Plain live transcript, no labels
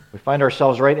We find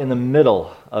ourselves right in the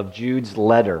middle of Jude's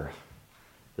letter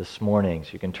this morning.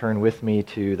 So you can turn with me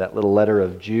to that little letter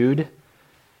of Jude,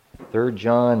 3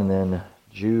 John, and then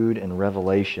Jude and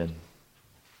Revelation.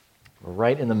 We're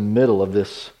right in the middle of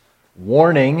this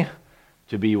warning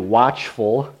to be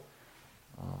watchful,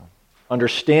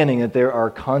 understanding that there are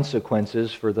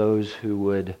consequences for those who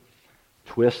would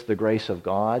twist the grace of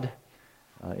God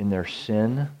in their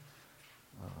sin.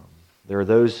 There are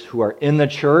those who are in the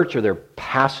church or they're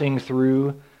passing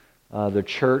through the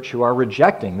church who are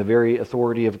rejecting the very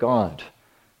authority of God,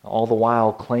 all the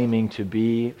while claiming to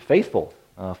be faithful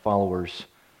followers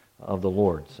of the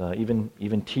Lord,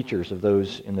 even teachers of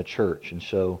those in the church. And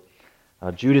so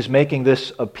Jude is making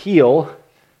this appeal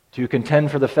to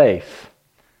contend for the faith.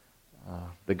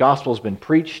 The gospel has been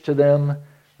preached to them,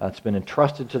 it's been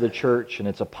entrusted to the church, and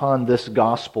it's upon this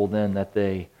gospel then that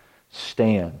they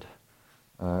stand.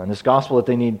 And this gospel that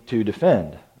they need to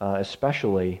defend,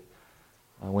 especially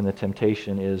when the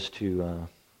temptation is to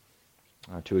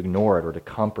ignore it or to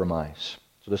compromise.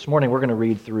 So this morning we're going to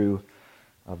read through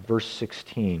verse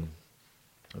 16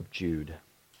 of Jude.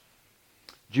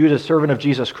 Jude, a servant of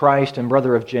Jesus Christ and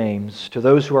brother of James, to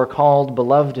those who are called,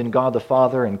 beloved in God the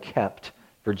Father, and kept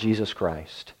for Jesus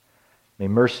Christ, may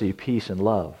mercy, peace, and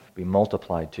love be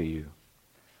multiplied to you.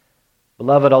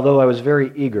 Beloved, although I was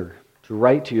very eager to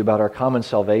write to you about our common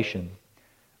salvation,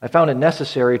 I found it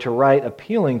necessary to write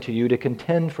appealing to you to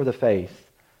contend for the faith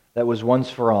that was once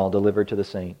for all delivered to the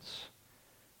saints.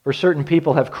 For certain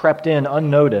people have crept in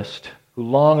unnoticed, who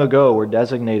long ago were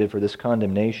designated for this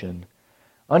condemnation,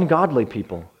 ungodly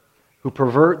people who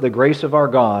pervert the grace of our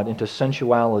God into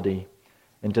sensuality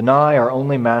and deny our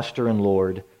only Master and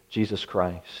Lord, Jesus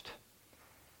Christ.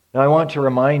 Now I want to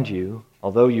remind you,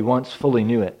 although you once fully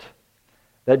knew it,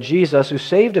 that Jesus, who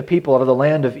saved a people out of the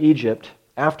land of Egypt,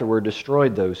 afterward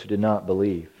destroyed those who did not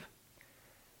believe.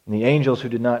 And the angels who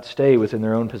did not stay within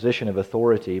their own position of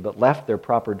authority, but left their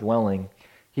proper dwelling,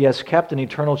 he has kept in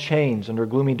eternal chains under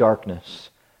gloomy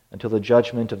darkness until the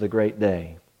judgment of the great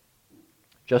day.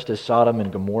 Just as Sodom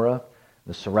and Gomorrah,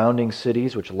 the surrounding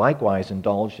cities, which likewise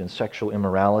indulged in sexual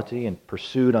immorality and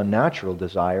pursued unnatural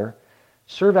desire,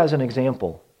 serve as an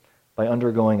example by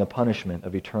undergoing a punishment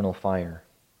of eternal fire.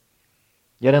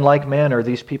 Yet in like manner,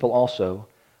 these people also,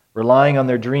 relying on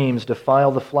their dreams,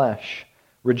 defile the flesh,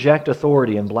 reject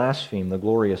authority, and blaspheme the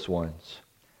glorious ones.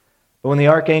 But when the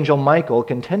archangel Michael,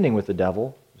 contending with the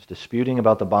devil, was disputing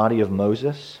about the body of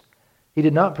Moses, he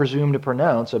did not presume to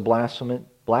pronounce a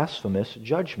blasphemous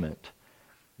judgment,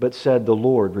 but said, "The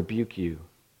Lord rebuke you."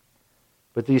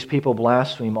 But these people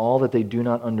blaspheme all that they do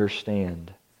not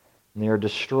understand, and they are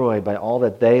destroyed by all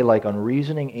that they, like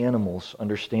unreasoning animals,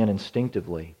 understand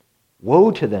instinctively.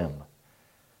 Woe to them!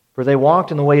 For they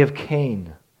walked in the way of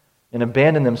Cain, and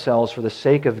abandoned themselves for the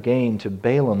sake of gain to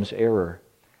Balaam's error,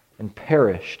 and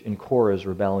perished in Korah's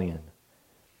rebellion.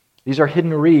 These are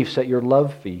hidden reefs at your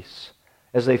love feasts,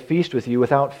 as they feast with you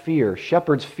without fear,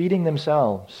 shepherds feeding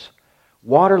themselves,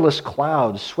 waterless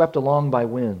clouds swept along by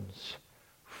winds,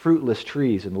 fruitless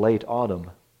trees in late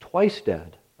autumn, twice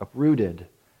dead, uprooted,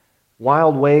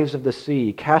 wild waves of the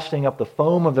sea, casting up the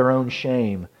foam of their own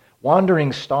shame,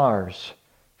 wandering stars,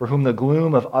 for whom the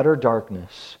gloom of utter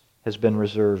darkness has been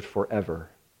reserved forever.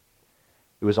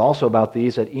 It was also about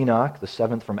these that Enoch, the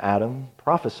seventh from Adam,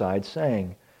 prophesied,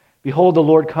 saying, "Behold, the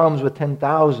Lord comes with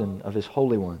 10,000 of his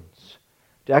holy ones,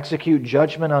 to execute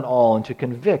judgment on all, and to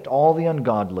convict all the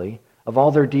ungodly of all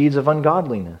their deeds of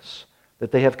ungodliness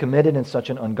that they have committed in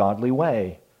such an ungodly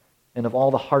way, and of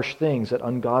all the harsh things that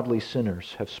ungodly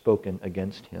sinners have spoken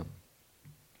against him."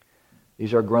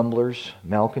 These are grumblers,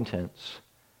 malcontents,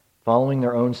 following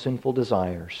their own sinful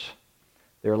desires.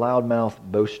 They are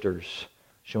loudmouthed boasters,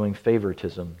 showing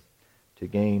favoritism to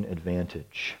gain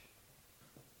advantage.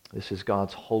 This is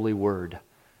God's holy word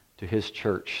to his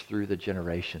church through the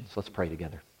generations. Let's pray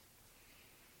together.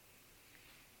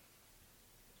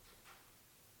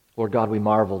 Lord God, we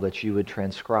marvel that you would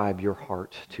transcribe your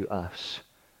heart to us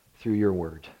through your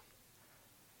word.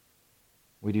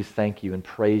 We do thank you and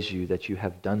praise you that you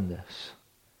have done this.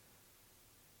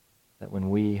 That when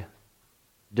we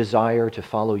desire to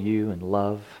follow you in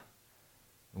love,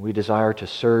 when we desire to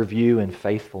serve you in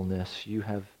faithfulness, you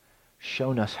have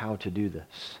shown us how to do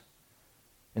this.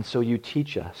 And so you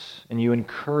teach us, and you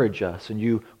encourage us, and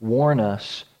you warn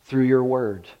us through your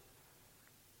word.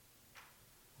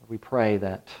 We pray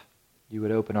that you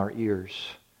would open our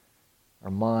ears,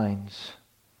 our minds,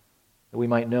 that we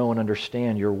might know and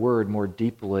understand your word more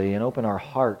deeply, and open our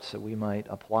hearts that we might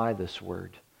apply this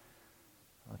word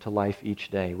to life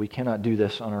each day. We cannot do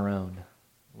this on our own.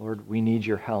 Lord, we need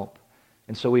your help.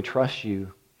 And so we trust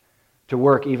you to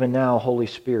work even now, Holy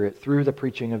Spirit, through the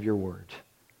preaching of your word.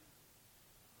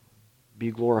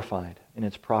 Be glorified in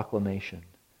its proclamation.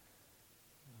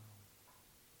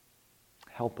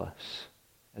 Help us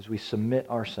as we submit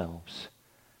ourselves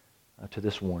to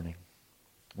this warning.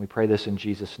 We pray this in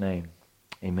Jesus' name.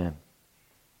 Amen.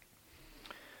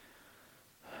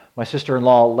 My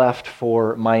sister-in-law left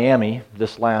for Miami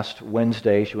this last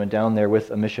Wednesday. She went down there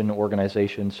with a mission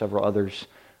organization. Several others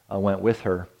went with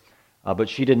her. But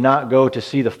she did not go to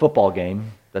see the football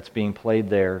game that's being played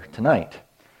there tonight.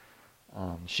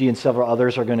 She and several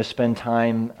others are going to spend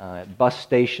time at bus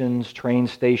stations, train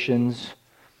stations,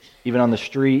 even on the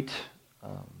street,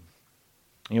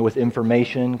 with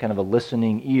information, kind of a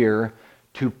listening ear,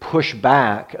 to push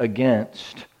back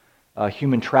against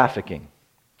human trafficking.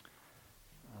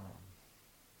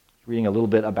 Reading a little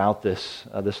bit about this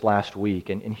last week.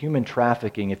 And human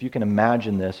trafficking, if you can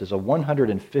imagine this, is a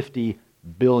 $150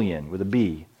 billion, with a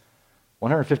B,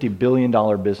 $150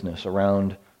 billion business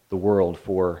around the world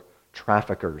for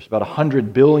traffickers. About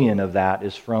 $100 billion of that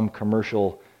is from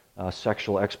commercial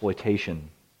sexual exploitation.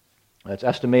 It's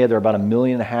estimated there are about 1.5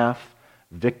 million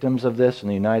victims of this in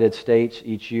the United States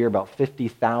each year, about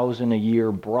 50,000 a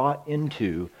year brought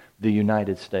into the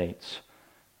United States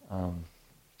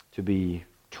to be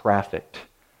trafficked.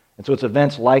 And so it's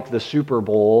events like the Super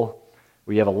Bowl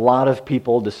where you have a lot of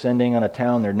people descending on a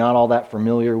town they're not all that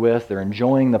familiar with, they're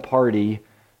enjoying the party,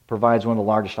 provides one of the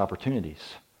largest opportunities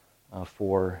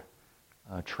for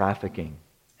trafficking.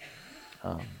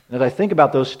 As I think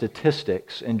about those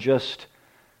statistics and just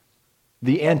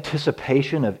the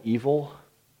anticipation of evil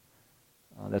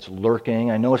that's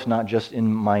lurking, I know it's not just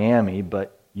in Miami,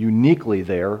 but uniquely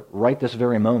there, right this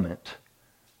very moment,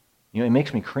 it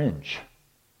makes me cringe.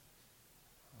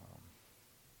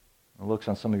 The looks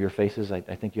on some of your faces, I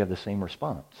think you have the same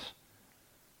response.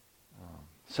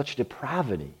 Such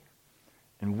depravity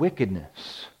and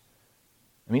wickedness.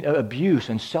 Abuse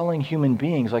and selling human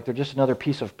beings like they're just another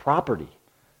piece of property,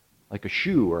 like a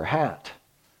shoe or a hat.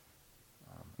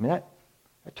 That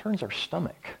turns our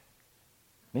stomach,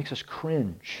 makes us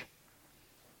cringe.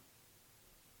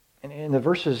 And in the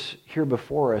verses here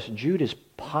before us, Jude is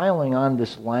piling on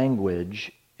this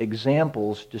language,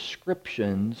 examples,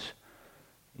 descriptions,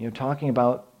 talking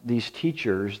about these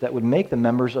teachers that would make the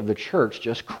members of the church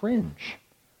just cringe.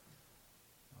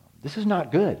 This is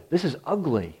not good. This is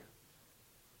ugly.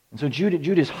 And so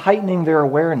Jude is heightening their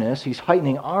awareness. He's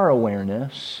heightening our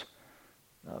awareness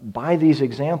by these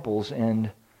examples and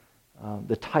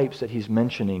the types that he's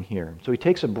mentioning here. So he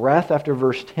takes a breath after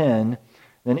verse 10,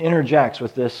 then interjects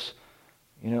with this,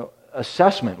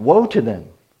 assessment. Woe to them.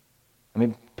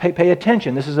 Pay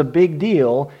attention. This is a big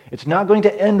deal. It's not going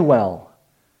to end well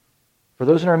for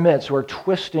those in our midst who are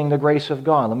twisting the grace of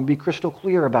God. Let me be crystal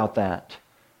clear about that,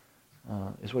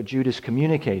 is what Jude is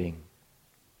communicating.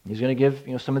 He's going to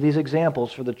give some of these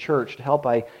examples for the church to help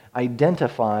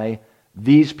identify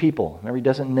these people. Remember, he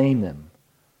doesn't name them.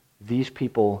 These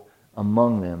people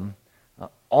among them,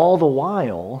 all the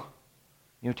while,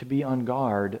 to be on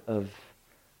guard of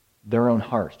their own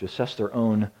hearts, to assess their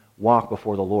own walk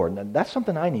before the Lord. And that's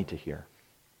something I need to hear.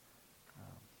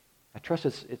 I trust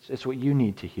it's what you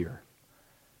need to hear.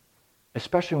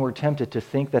 Especially when we're tempted to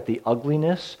think that the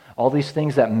ugliness, all these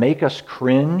things that make us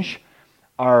cringe,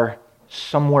 are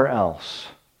somewhere else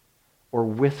or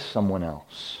with someone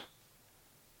else.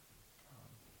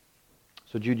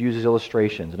 So Jude uses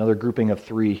illustrations, another grouping of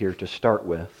 3 here to start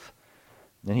with.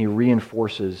 Then he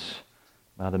reinforces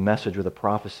the message with a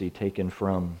prophecy taken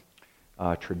from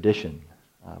tradition.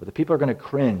 But the people are going to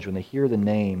cringe when they hear the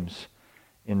names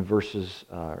in verse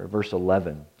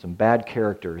 11. Some bad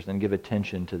characters, then give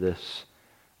attention to this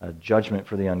judgment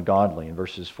for the ungodly in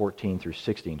verses 14 through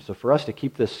 16. So for us to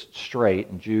keep this straight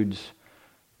in Jude's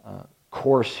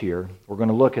course here, we're going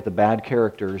to look at the bad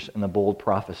characters and the bold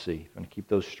prophecy. We're going to keep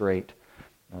those straight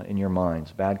in your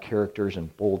minds. Bad characters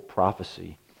and bold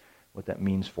prophecy, what that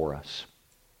means for us.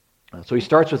 So he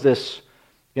starts with this,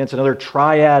 against another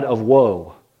triad of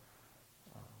woe.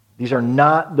 These are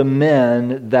not the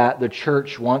men that the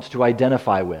church wants to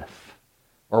identify with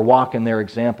or walk in their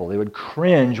example. They would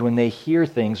cringe when they hear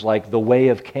things like the way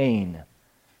of Cain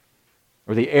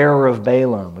or the error of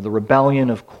Balaam or the rebellion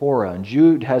of Korah. And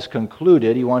Jude has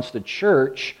concluded he wants the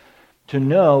church to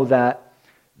know that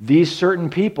these certain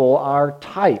people are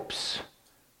types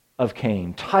of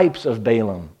Cain, types of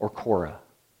Balaam or Korah.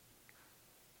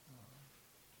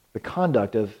 The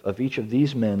conduct of each of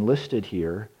these men listed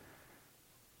here,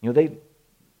 it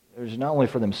was not only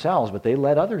for themselves, but they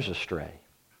led others astray.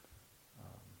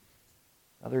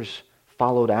 Others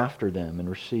followed after them and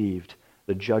received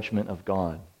the judgment of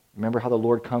God. Remember how the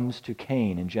Lord comes to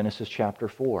Cain in Genesis chapter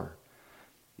 4.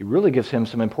 He really gives him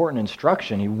some important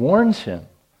instruction. He warns him.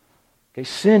 Okay,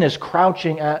 sin is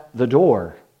crouching at the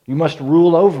door. You must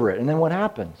rule over it. And then what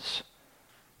happens?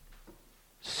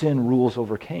 Sin rules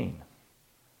over Cain.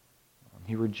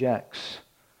 He rejects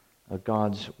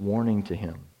God's warning to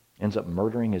him. Ends up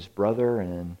murdering his brother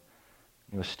and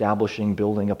establishing,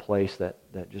 building a place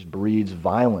that just breeds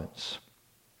violence.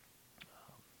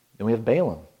 Then we have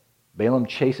Balaam. Balaam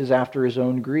chases after his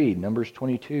own greed, Numbers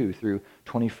 22 through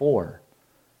 24.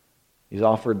 He's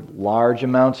offered large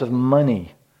amounts of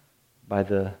money by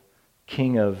the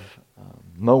king of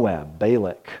Moab,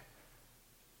 Balak.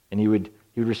 And he would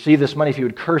receive this money if he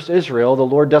would curse Israel. The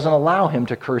Lord doesn't allow him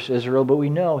to curse Israel, but we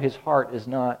know his heart is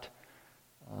not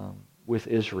with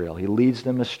Israel. He leads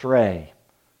them astray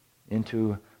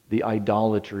into the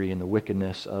idolatry and the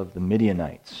wickedness of the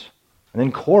Midianites. And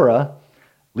then Korah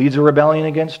leads a rebellion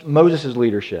against Moses'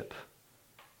 leadership.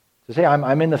 Says, hey,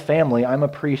 I'm in the family. I'm a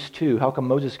priest too. How come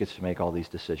Moses gets to make all these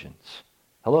decisions?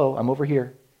 Hello, I'm over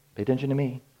here. Pay attention to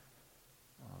me.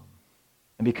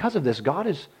 And because of this, God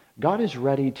is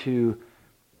ready to,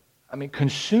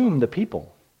 consume the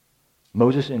people.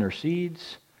 Moses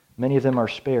intercedes. Many of them are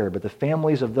spared. But the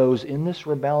families of those in this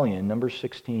rebellion, Numbers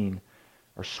 16,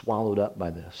 are swallowed up by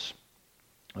this.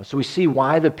 So we see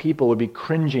why the people would be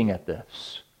cringing at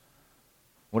this.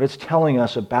 What it's telling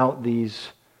us about these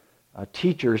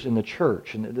teachers in the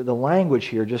church. And the language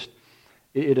here just,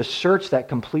 it asserts that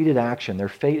completed action. Their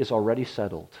fate is already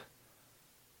settled.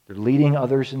 They're leading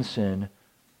others in sin,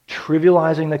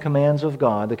 trivializing the commands of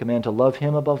God, the command to love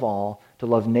Him above all, to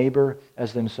love neighbor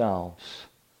as themselves.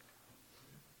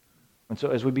 And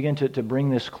so as we begin to bring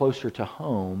this closer to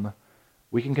home,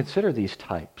 we can consider these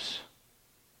types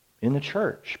in the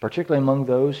church, particularly among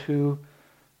those who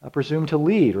presume to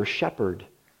lead or shepherd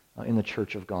in the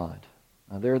church of God.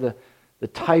 They're the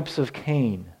types of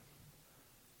Cain,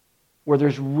 where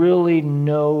there's really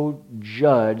no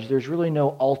judge, there's really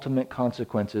no ultimate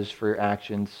consequences for your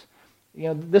actions.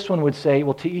 This one would say,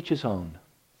 well, to each his own.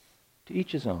 To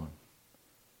each his own.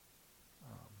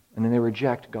 And then they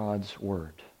reject God's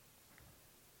word.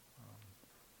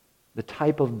 The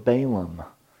type of Balaam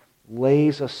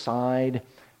lays aside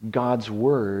God's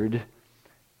word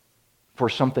for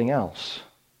something else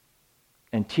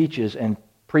and teaches and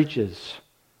preaches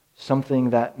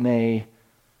something that may,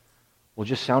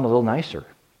 just sound a little nicer.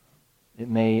 It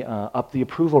may up the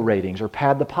approval ratings or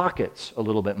pad the pockets a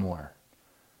little bit more.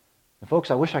 And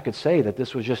folks, I wish I could say that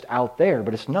this was just out there,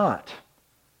 but it's not.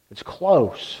 It's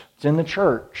close. It's in the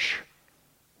church.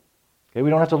 Okay, we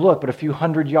don't have to look but a few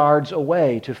hundred yards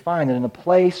away to find that in a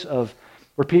place of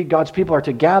where God's people are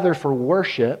to gather for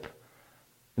worship,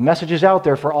 the message is out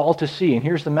there for all to see. And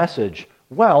here's the message.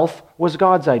 Wealth was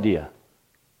God's idea.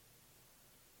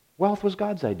 Wealth was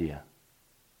God's idea.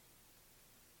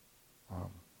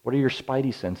 What are your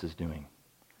spidey senses doing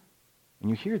when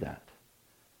you hear that?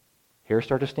 Hair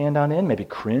start to stand on end, maybe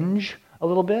cringe a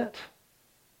little bit.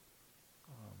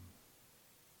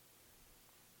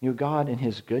 God in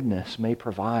His goodness may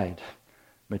provide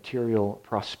material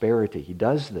prosperity. He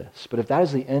does this. But if that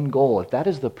is the end goal, if that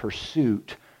is the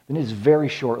pursuit, then it is very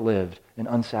short-lived and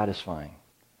unsatisfying.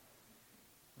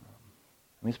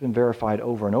 It's been verified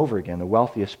over and over again. The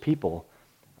wealthiest people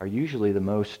are usually the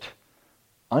most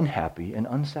unhappy and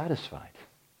unsatisfied.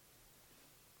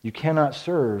 You cannot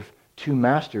serve two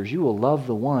masters. You will love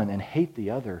the one and hate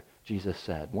the other, Jesus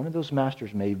said. One of those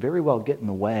masters may very well get in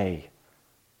the way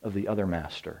of the other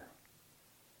master.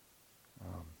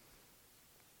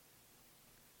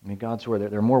 God's word,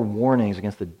 there are more warnings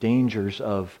against the dangers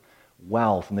of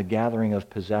wealth and the gathering of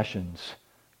possessions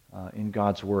in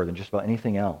God's word than just about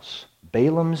anything else.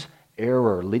 Balaam's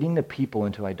error leading the people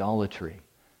into idolatry,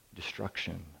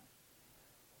 destruction.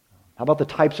 How about the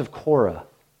types of Korah?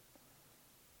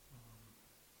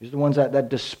 These are the ones that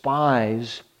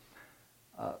despise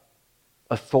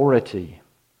authority,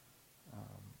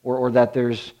 or that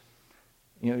there's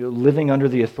living under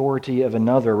the authority of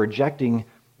another, rejecting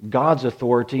God's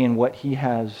authority and what He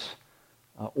has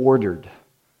ordered,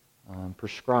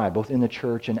 prescribed, both in the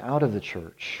church and out of the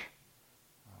church.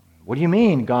 What do you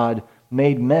mean God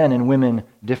made men and women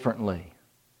differently?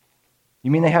 You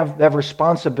mean they have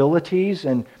responsibilities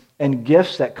and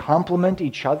gifts that complement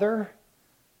each other?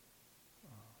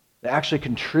 That actually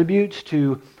contributes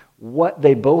to what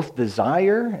they both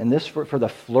desire, and this for the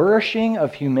flourishing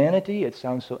of humanity? It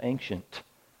sounds so ancient,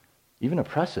 even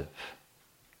oppressive.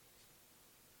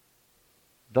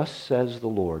 Thus says the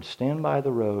Lord, stand by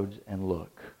the roads and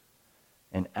look,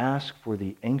 and ask for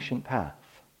the ancient path,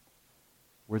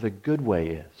 where the good way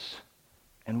is,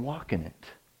 and walk in it,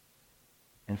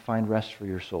 and find rest for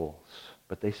your souls.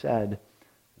 But they said,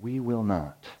 we will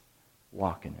not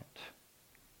walk in it.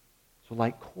 So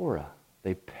like Korah,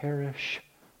 they perish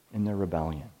in their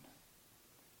rebellion.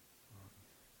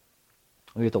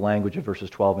 Look at the language of verses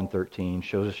 12 and 13.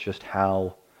 Shows us just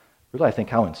how, really I think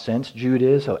how incensed Jude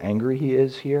is, how angry he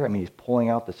is here. I mean, he's pulling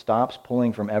out the stops,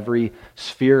 pulling from every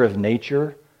sphere of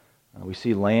nature. We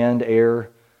see land, air,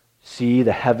 sea,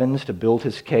 the heavens to build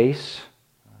his case.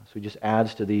 So he just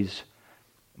adds to these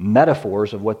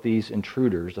metaphors of what these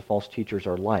intruders, the false teachers,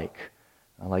 are like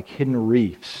hidden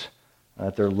reefs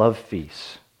at their love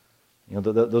feasts.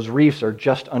 Those reefs are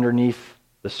just underneath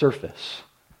the surface.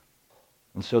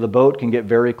 And so the boat can get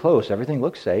very close. Everything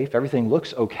looks safe. Everything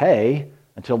looks okay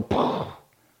until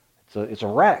it's a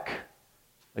wreck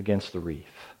against the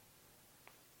reef.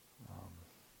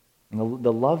 And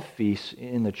the love feasts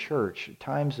in the church,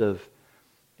 times of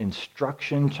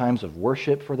instruction, times of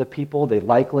worship for the people, they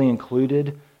likely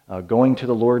included going to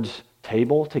the Lord's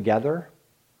table together.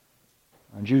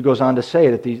 And Jude goes on to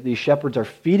say that these shepherds are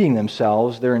feeding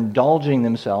themselves, they're indulging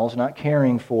themselves, not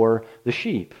caring for the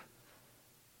sheep.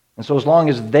 And so as long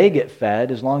as they get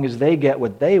fed, as long as they get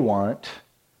what they want,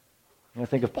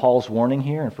 think of Paul's warning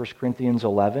here in 1 Corinthians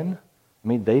 11. I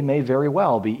mean, they may very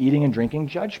well be eating and drinking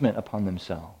judgment upon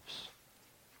themselves.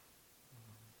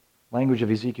 Language of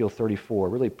Ezekiel 34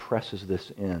 really presses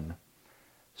this in.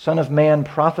 Son of man,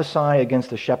 prophesy against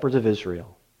the shepherds of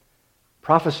Israel.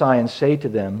 Prophesy and say to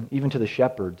them, even to the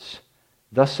shepherds,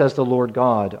 thus says the Lord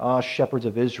God, shepherds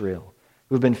of Israel,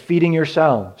 who have been feeding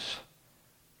yourselves.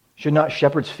 Should not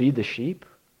shepherds feed the sheep?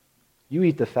 You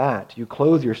eat the fat, you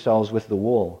clothe yourselves with the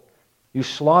wool. You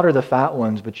slaughter the fat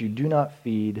ones, but you do not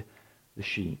feed the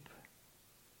sheep.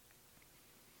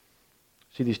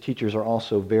 See, these teachers are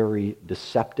also very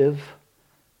deceptive.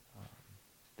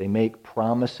 They make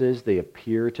promises. They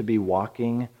appear to be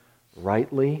walking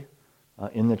rightly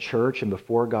in the church and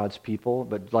before God's people,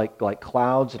 but like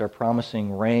clouds that are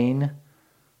promising rain,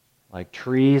 like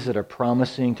trees that are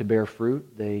promising to bear fruit,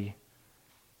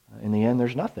 in the end,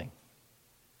 there's nothing.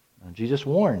 Jesus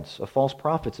warns of false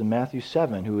prophets in Matthew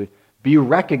 7 who would be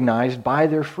recognized by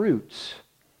their fruits.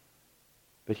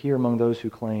 But here among those who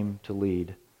claim to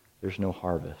lead, there's no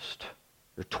harvest.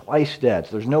 They're twice dead.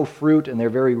 So there's no fruit, and their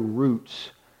very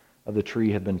roots of the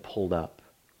tree have been pulled up.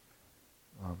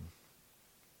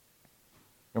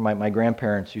 My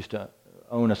grandparents used to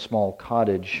own a small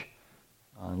cottage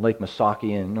on Lake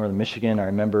Misaki in northern Michigan. I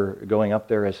remember going up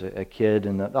there as a kid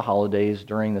in the holidays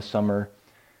during the summer,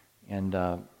 and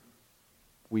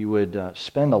we would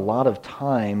spend a lot of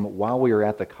time while we were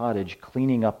at the cottage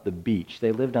cleaning up the beach.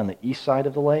 They lived on the east side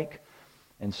of the lake,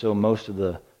 and so most of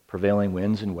the prevailing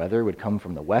winds and weather would come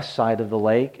from the west side of the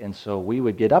lake, and so we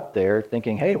would get up there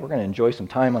thinking, hey, we're going to enjoy some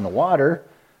time on the water,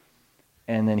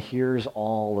 and then here's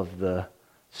all of the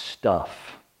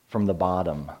stuff from the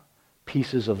bottom.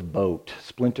 Pieces of boat,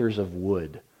 splinters of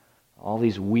wood, all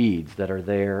these weeds that are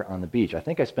there on the beach. I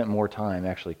think I spent more time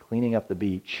actually cleaning up the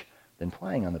beach than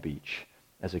playing on the beach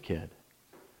as a kid.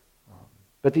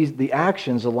 But the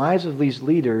actions, the lives of these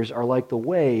leaders are like the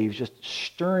waves just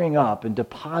stirring up and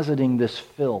depositing this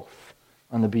filth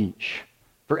on the beach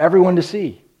for everyone to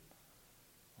see.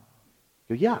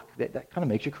 Yuck, that kind of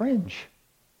makes you cringe.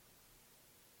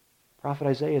 Prophet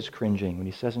Isaiah is cringing when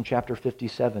he says in chapter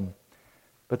 57,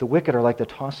 but the wicked are like the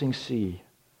tossing sea,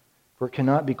 for it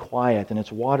cannot be quiet, and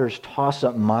its waters toss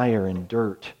up mire and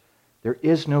dirt. There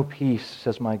is no peace,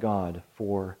 says my God,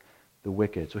 for the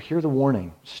wicked. So hear the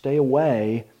warning. Stay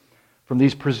away from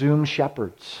these presumed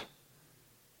shepherds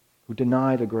who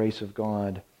deny the grace of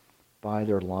God by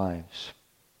their lives.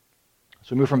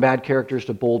 So we move from bad characters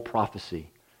to bold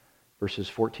prophecy, verses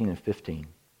 14 and 15.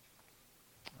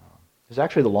 This is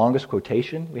actually the longest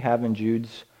quotation we have in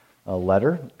Jude's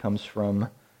letter. It comes from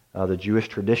the Jewish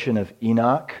tradition of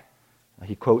Enoch.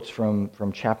 He quotes from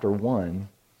chapter 1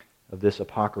 of this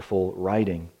apocryphal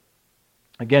writing.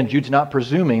 Again, Jude's not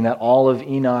presuming that all of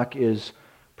Enoch is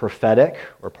prophetic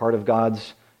or part of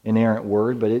God's inerrant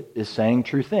word, but it is saying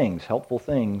true things, helpful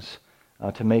things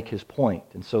to make his point.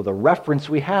 And so the reference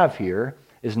we have here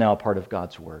is now part of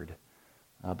God's word.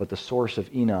 But the source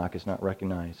of Enoch is not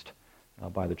recognized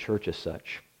by the church as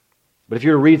such. But if you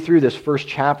were to read through this first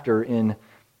chapter in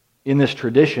this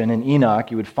tradition, in Enoch,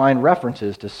 you would find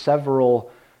references to several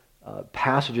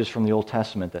passages from the Old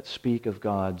Testament that speak of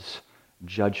God's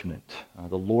judgment.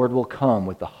 The Lord will come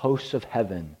with the hosts of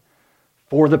heaven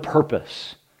for the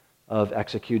purpose of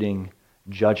executing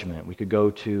judgment. We could go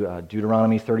to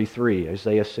Deuteronomy 33,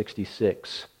 Isaiah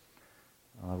 66.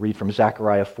 Read from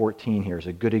Zechariah 14 here as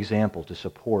a good example to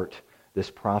support this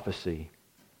prophecy.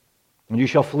 And you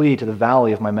shall flee to the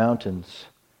valley of my mountains.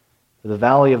 For the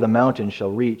valley of the mountains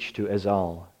shall reach to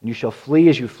Ezal, and you shall flee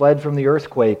as you fled from the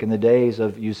earthquake in the days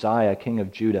of Uzziah, king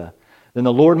of Judah. Then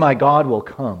the Lord my God will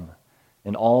come,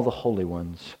 and all the holy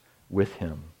ones with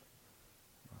him.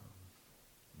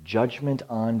 Judgment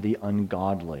on the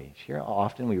ungodly. Hear how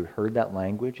often we heard that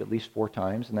language, at least 4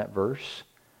 times in that verse.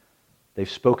 They've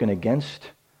spoken against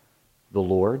the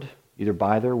Lord, either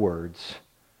by their words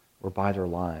or by their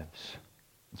lives.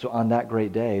 And so on that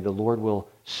great day, the Lord will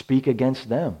speak against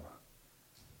them.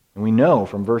 And we know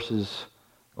from verse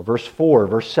 4,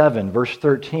 verse 7, verse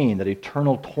 13, that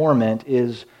eternal torment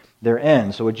is their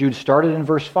end. So what Jude started in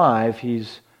verse 5,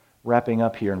 he's wrapping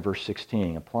up here in verse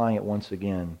 16, applying it once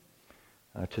again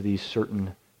to these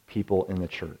certain people in the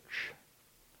church.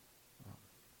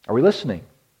 Are we listening?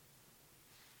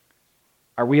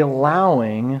 Are we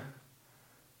allowing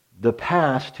the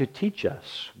past to teach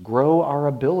us, grow our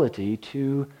ability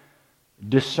to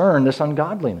discern this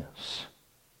ungodliness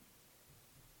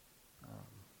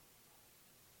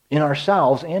in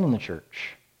ourselves and in the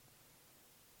church?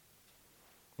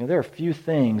 You know, there are few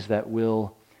things that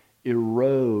will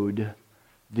erode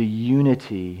the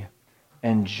unity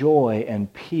and joy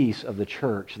and peace of the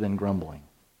church than grumbling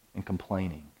and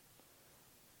complaining.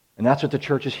 And that's what the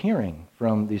church is hearing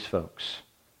from these folks.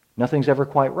 Nothing's ever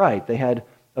quite right. They had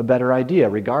a better idea.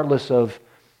 Regardless of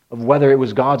whether it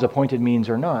was God's appointed means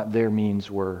or not, their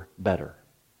means were better.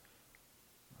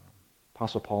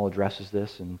 Apostle Paul addresses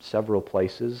this in several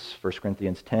places. 1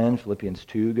 Corinthians 10, Philippians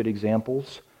 2, good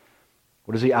examples.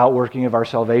 What does the outworking of our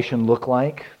salvation look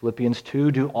like? Philippians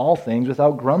 2, do all things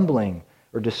without grumbling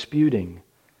or disputing,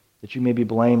 that you may be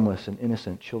blameless and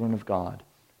innocent, children of God,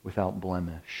 without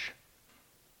blemish.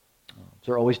 So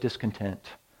they're always discontent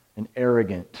and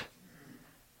arrogant.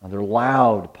 They're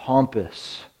loud,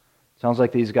 pompous. Sounds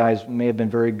like these guys may have been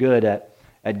very good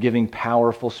at giving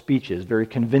powerful speeches, very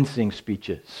convincing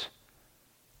speeches.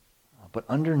 But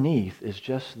underneath is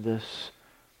just this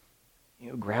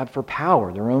grab for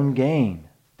power, their own gain.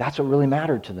 That's what really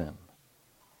mattered to them.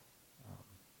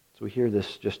 So we hear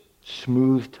this just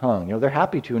smooth tongue. They're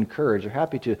happy to encourage, they're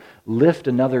happy to lift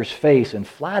another's face in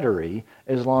flattery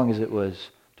as long as it was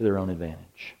to their own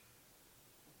advantage.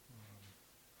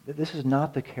 This is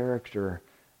not the character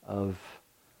of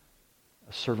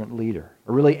a servant leader,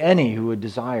 or really any who would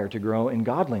desire to grow in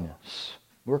godliness.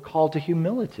 We're called to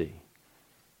humility.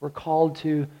 We're called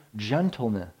to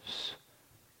gentleness,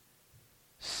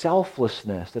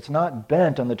 selflessness that's not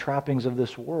bent on the trappings of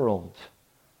this world.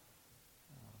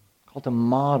 Called to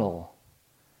model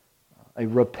a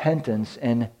repentance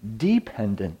and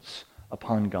dependence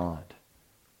upon God.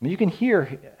 I mean, you can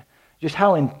hear just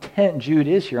how intent Jude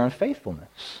is here on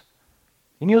faithfulness.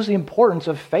 He knows the importance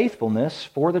of faithfulness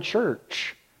for the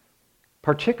church,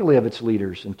 particularly of its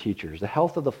leaders and teachers. The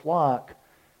health of the flock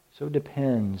so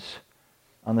depends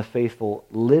on the faithful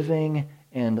living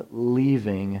and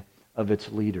leaving of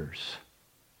its leaders.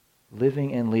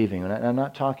 Living and leaving. And I'm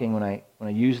not talking when I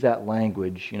use that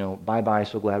language, bye-bye,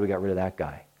 so glad we got rid of that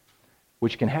guy,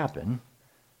 which can happen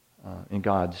in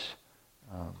God's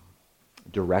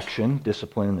direction,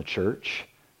 discipline in the church,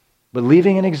 but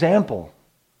leaving an example,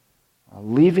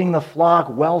 leaving the flock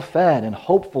well-fed and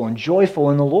hopeful and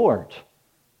joyful in the Lord.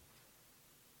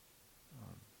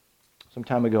 Some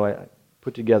time ago, I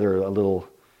put together a little,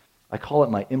 I call it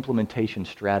my implementation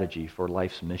strategy for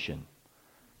life's mission,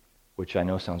 which I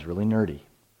know sounds really nerdy.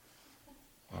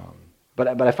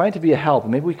 But I find it to be a help.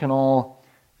 Maybe we can all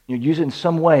use it in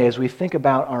some way as we think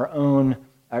about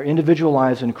our individual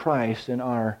lives in Christ and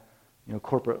our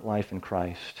corporate life in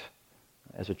Christ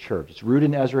as a church. It's rooted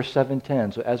in Ezra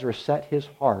 7:10. So Ezra set his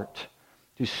heart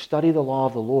to study the law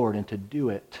of the Lord and to do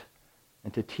it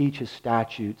and to teach his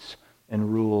statutes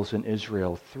and rules in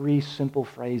Israel. 3 simple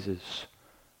phrases.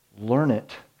 Learn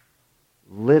it,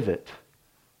 live it,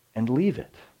 and leave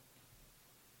it.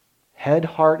 Head,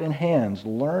 heart, and hands.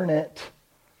 Learn it,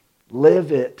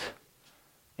 live it,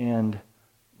 and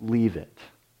leave it.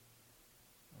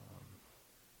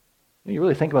 You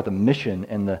really think about the mission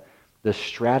and the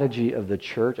strategy of the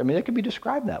church. I mean, it could be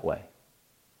described that way.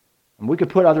 And we could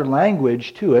put other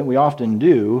language to it. We often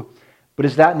do. But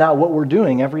is that not what we're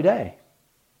doing every day?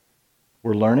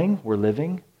 We're learning, we're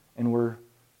living, and we're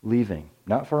leaving.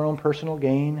 Not for our own personal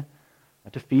gain,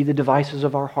 not to feed the devices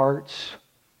of our hearts,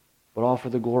 but all for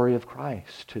the glory of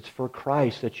Christ. It's for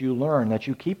Christ that you learn, that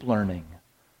you keep learning.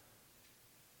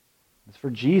 It's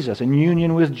for Jesus, in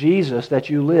union with Jesus, that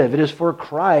you live. It is for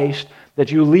Christ that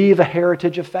you leave a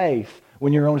heritage of faith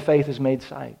when your own faith is made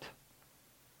sight.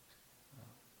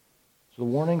 So the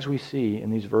warnings we see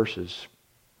in these verses,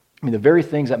 the very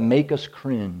things that make us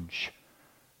cringe,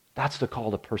 that's the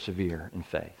call to persevere in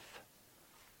faith.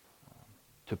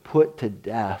 to put to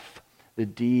death the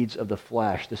deeds of the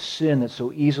flesh, the sin that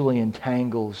so easily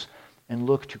entangles, and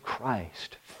look to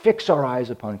Christ. Fix our eyes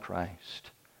upon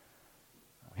Christ.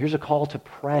 Here's a call to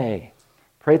pray.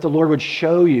 Pray that the Lord would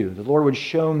show you, the Lord would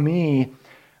show me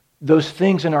those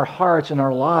things in our hearts and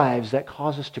our lives that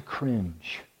cause us to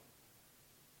cringe.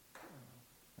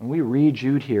 When we read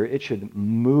Jude here, it should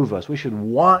move us. We should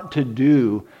want to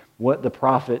do what the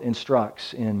prophet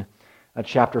instructs in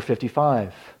chapter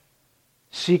 55.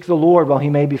 Seek the Lord while he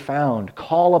may be found.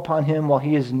 Call upon him while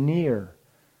he is near.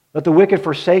 Let the wicked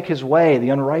forsake his way, the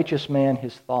unrighteous man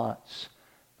his thoughts.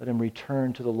 Let him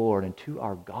return to the Lord and to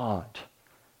our God,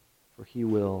 for he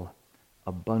will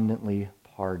abundantly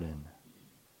pardon.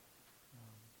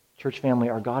 Church family,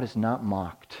 our God is not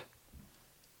mocked.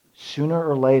 Sooner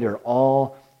or later,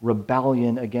 all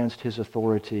rebellion against his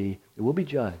authority, it will be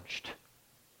judged.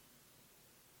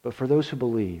 But for those who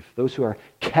believe, those who are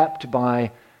kept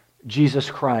by Jesus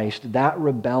Christ, that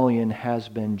rebellion has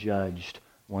been judged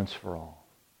once for all.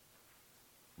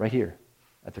 Right here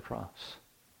at the cross.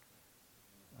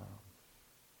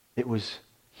 It was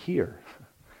here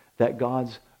that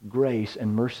God's grace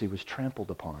and mercy was trampled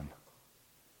upon.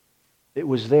 It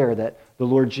was there that the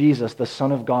Lord Jesus, the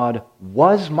Son of God,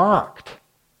 was mocked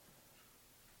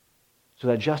so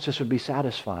that justice would be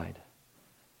satisfied.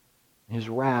 His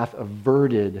wrath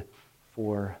averted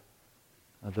for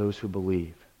those who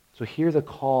believe. So hear the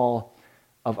call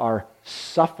of our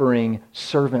suffering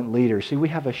servant leader. See, we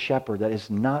have a shepherd that is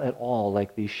not at all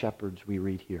like these shepherds we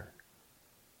read here.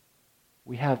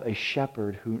 We have a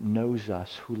shepherd who knows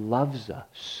us, who loves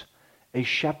us, a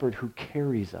shepherd who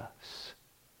carries us.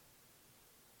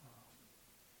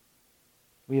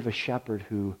 We have a shepherd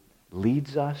who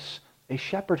leads us, a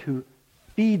shepherd who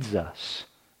feeds us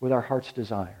with our heart's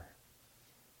desire.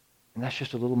 And that's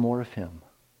just a little more of him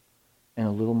and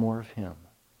a little more of him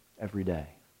every day.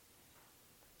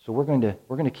 So we're going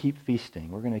to keep feasting.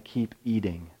 We're going to keep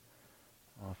eating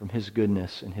from his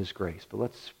goodness and his grace. But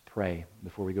let's pray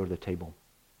before we go to the table.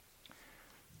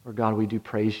 Lord God, we do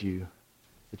praise you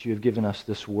that you have given us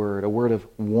this word, a word of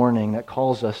warning that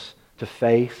calls us to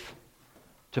faith,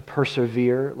 to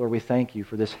persevere. Lord, we thank you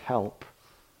for this help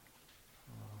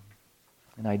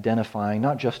in identifying,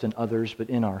 not just in others, but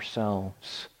in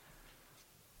ourselves,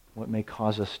 what may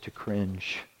cause us to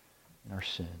cringe in our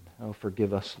sin. Oh,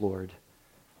 forgive us, Lord.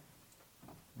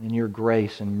 In your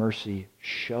grace and mercy,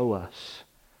 show us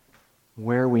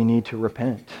where we need to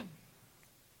repent,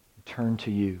 turn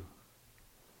to you.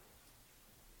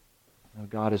 Oh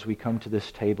God, as we come to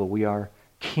this table, we are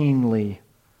keenly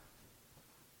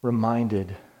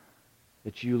reminded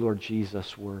that you, Lord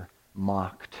Jesus, were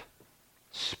mocked,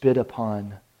 spit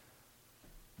upon,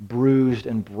 bruised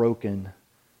and broken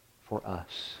for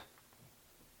us,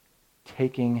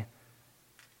 taking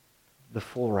the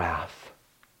full wrath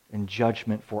and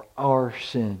judgment for our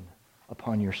sin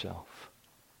upon yourself.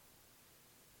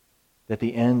 That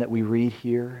the end that we read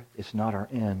here is not our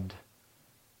end,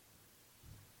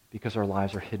 because our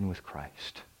lives are hidden with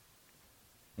Christ.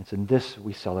 It's in this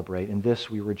we celebrate, in this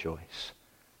we rejoice.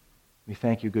 We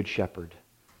thank you, Good Shepherd,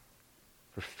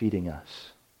 for feeding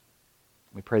us.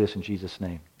 We pray this in Jesus'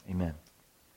 name. Amen.